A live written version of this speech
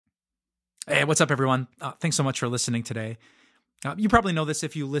Hey, what's up, everyone? Thanks so much for listening today. You probably know this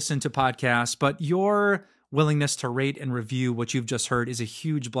if you listen to podcasts, but your willingness to rate and review what you've just heard is a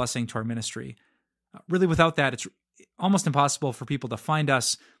huge blessing to our ministry. Really, without that, it's almost impossible for people to find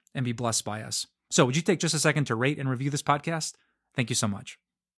us and be blessed by us. So, would you take just a second to rate and review this podcast? Thank you so much.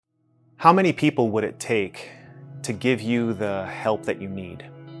 How many people would it take to give you the help that you need?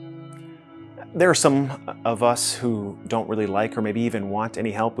 There are some of us who don't really like or maybe even want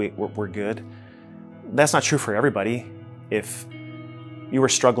any help. We're good. That's not true for everybody. If you were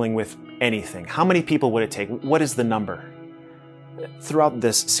struggling with anything, how many people would it take? What is the number? Throughout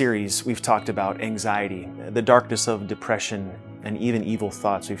this series, we've talked about anxiety, the darkness of depression, and even evil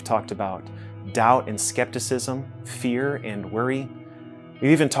thoughts. We've talked about doubt and skepticism, fear and worry.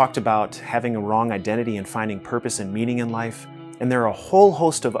 We've even talked about having a wrong identity and finding purpose and meaning in life. And there are a whole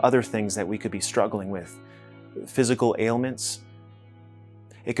host of other things that we could be struggling with. Physical ailments.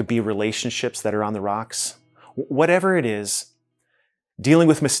 It could be relationships that are on the rocks. Whatever it is, dealing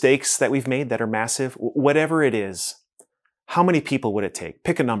with mistakes that we've made that are massive, whatever it is, how many people would it take?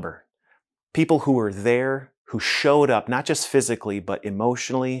 Pick a number. People who were there, who showed up, not just physically, but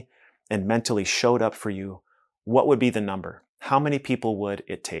emotionally and mentally showed up for you. What would be the number? How many people would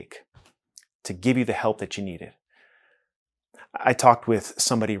it take to give you the help that you needed? I talked with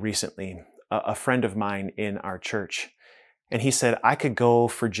somebody recently, a friend of mine in our church, and he said, I could go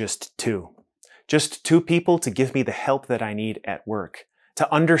for just two people to give me the help that I need at work, to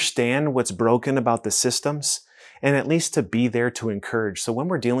understand what's broken about the systems, and at least to be there to encourage. So when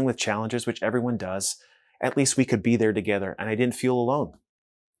we're dealing with challenges, which everyone does, at least we could be there together, and I didn't feel alone.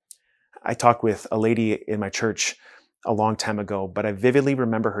 I talked with a lady in my church a long time ago, but I vividly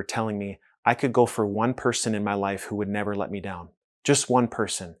remember her telling me, I could go for one person in my life who would never let me down. Just one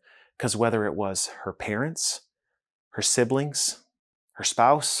person. Because whether it was her parents, her siblings, her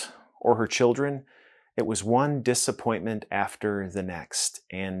spouse, or her children, it was one disappointment after the next.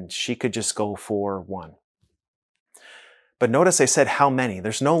 And she could just go for one. But notice I said how many.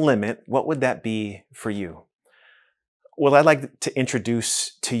 There's no limit. What would that be for you? Well, I'd like to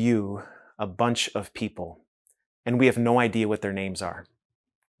introduce to you a bunch of people. And we have no idea what their names are.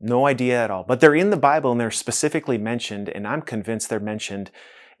 No idea at all. But they're in the Bible and they're specifically mentioned, and I'm convinced they're mentioned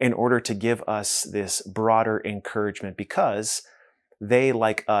in order to give us this broader encouragement because they,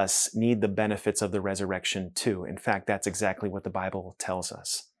 like us, need the benefits of the resurrection too. In fact, that's exactly what the Bible tells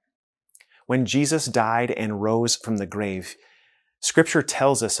us. When Jesus died and rose from the grave, Scripture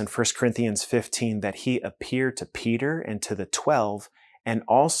tells us in 1 Corinthians 15 that he appeared to Peter and to the 12 and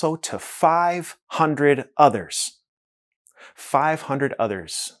also to 500 others. 500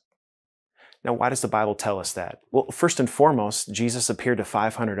 others. Now, why does the Bible tell us that? Well, first and foremost, Jesus appeared to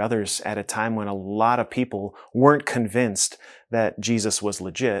 500 others at a time when a lot of people weren't convinced that Jesus was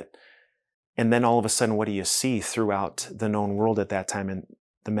legit. And then all of a sudden, what do you see throughout the known world at that time in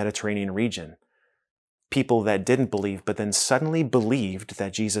the Mediterranean region? People that didn't believe, but then suddenly believed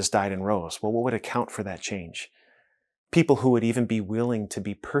that Jesus died and rose. Well, what would account for that change? People who would even be willing to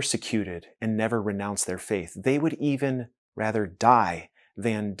be persecuted and never renounce their faith. They would even rather die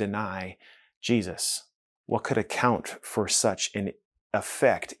than deny Jesus. What could account for such an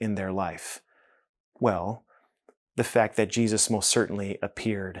effect in their life? Well, the fact that Jesus most certainly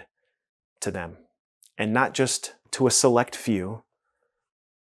appeared to them. And not just to a select few,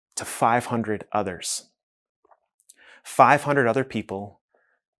 to 500 others. 500 other people,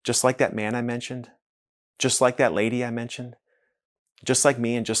 just like that man I mentioned, just like that lady I mentioned, just like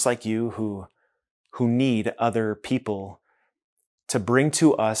me and just like you who need other people to bring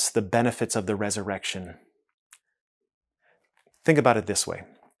to us the benefits of the resurrection. Think about it this way.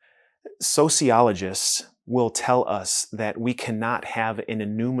 Sociologists will tell us that we cannot have an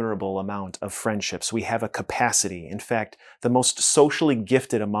innumerable amount of friendships. We have a capacity. In fact, the most socially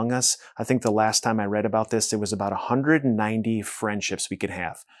gifted among us, I think the last time I read about this, it was about 190 friendships we could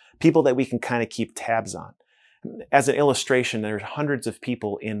have. People that we can kind of keep tabs on. As an illustration, there's hundreds of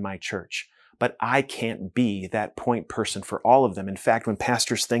people in my church. But I can't be that point person for all of them. In fact, when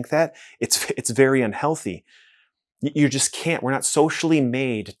pastors think that, it's very unhealthy. You just can't. We're not socially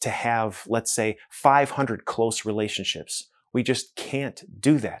made to have, let's say, 500 close relationships. We just can't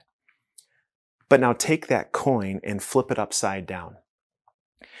do that. But now take that coin and flip it upside down.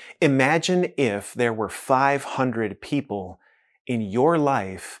 Imagine if there were 500 people in your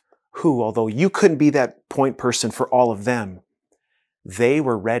life who, although you couldn't be that point person for all of them, they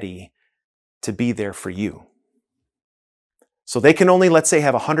were ready to be there for you. So they can only, let's say,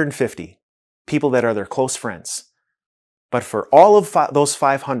 have 150 people that are their close friends. But for all of those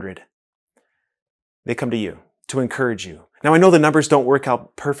 500, they come to you to encourage you. Now, I know the numbers don't work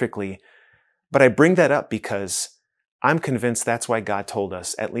out perfectly, But I bring that up because I'm convinced that's why God told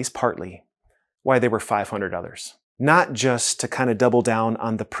us, at least partly, why there were 500 others. Not just to kind of double down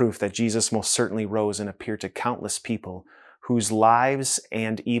on the proof that Jesus most certainly rose and appeared to countless people whose lives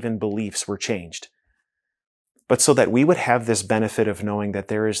and even beliefs were changed, but so that we would have this benefit of knowing that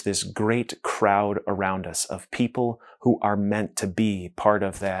there is this great crowd around us of people who are meant to be part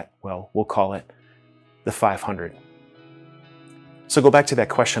of that, well, we'll call it the 500. So go back to that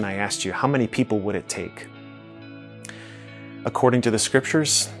question I asked you, how many people would it take? According to the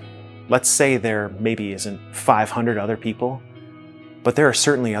scriptures, let's say there maybe isn't 500 other people, but there are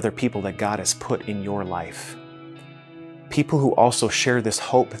certainly other people that God has put in your life. People who also share this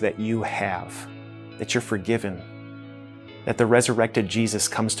hope that you have, that you're forgiven, that the resurrected Jesus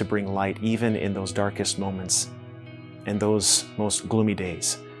comes to bring light even in those darkest moments and those most gloomy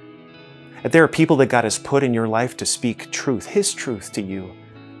days. That there are people that God has put in your life to speak truth, His truth to you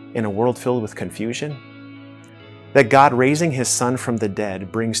in a world filled with confusion. That God raising His Son from the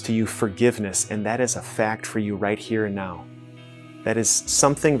dead brings to you forgiveness, and that is a fact for you right here and now. That is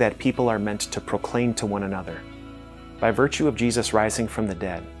something that people are meant to proclaim to one another. By virtue of Jesus rising from the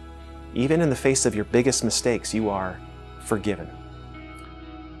dead, even in the face of your biggest mistakes, you are forgiven.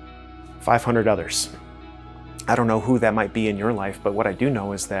 500 others. I don't know who that might be in your life, but what I do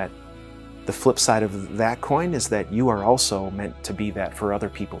know is that the flip side of that coin is that you are also meant to be that for other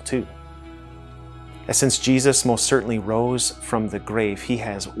people too. And since Jesus most certainly rose from the grave, He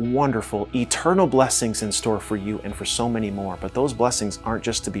has wonderful, eternal blessings in store for you and for so many more. But those blessings aren't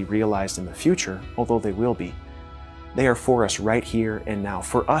just to be realized in the future, although they will be. They are for us right here and now,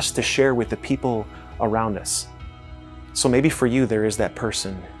 for us to share with the people around us. So maybe for you, there is that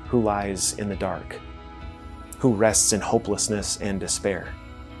person who lies in the dark, who rests in hopelessness and despair.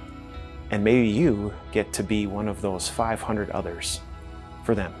 And maybe you get to be one of those 500 others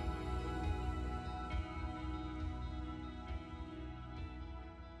for them.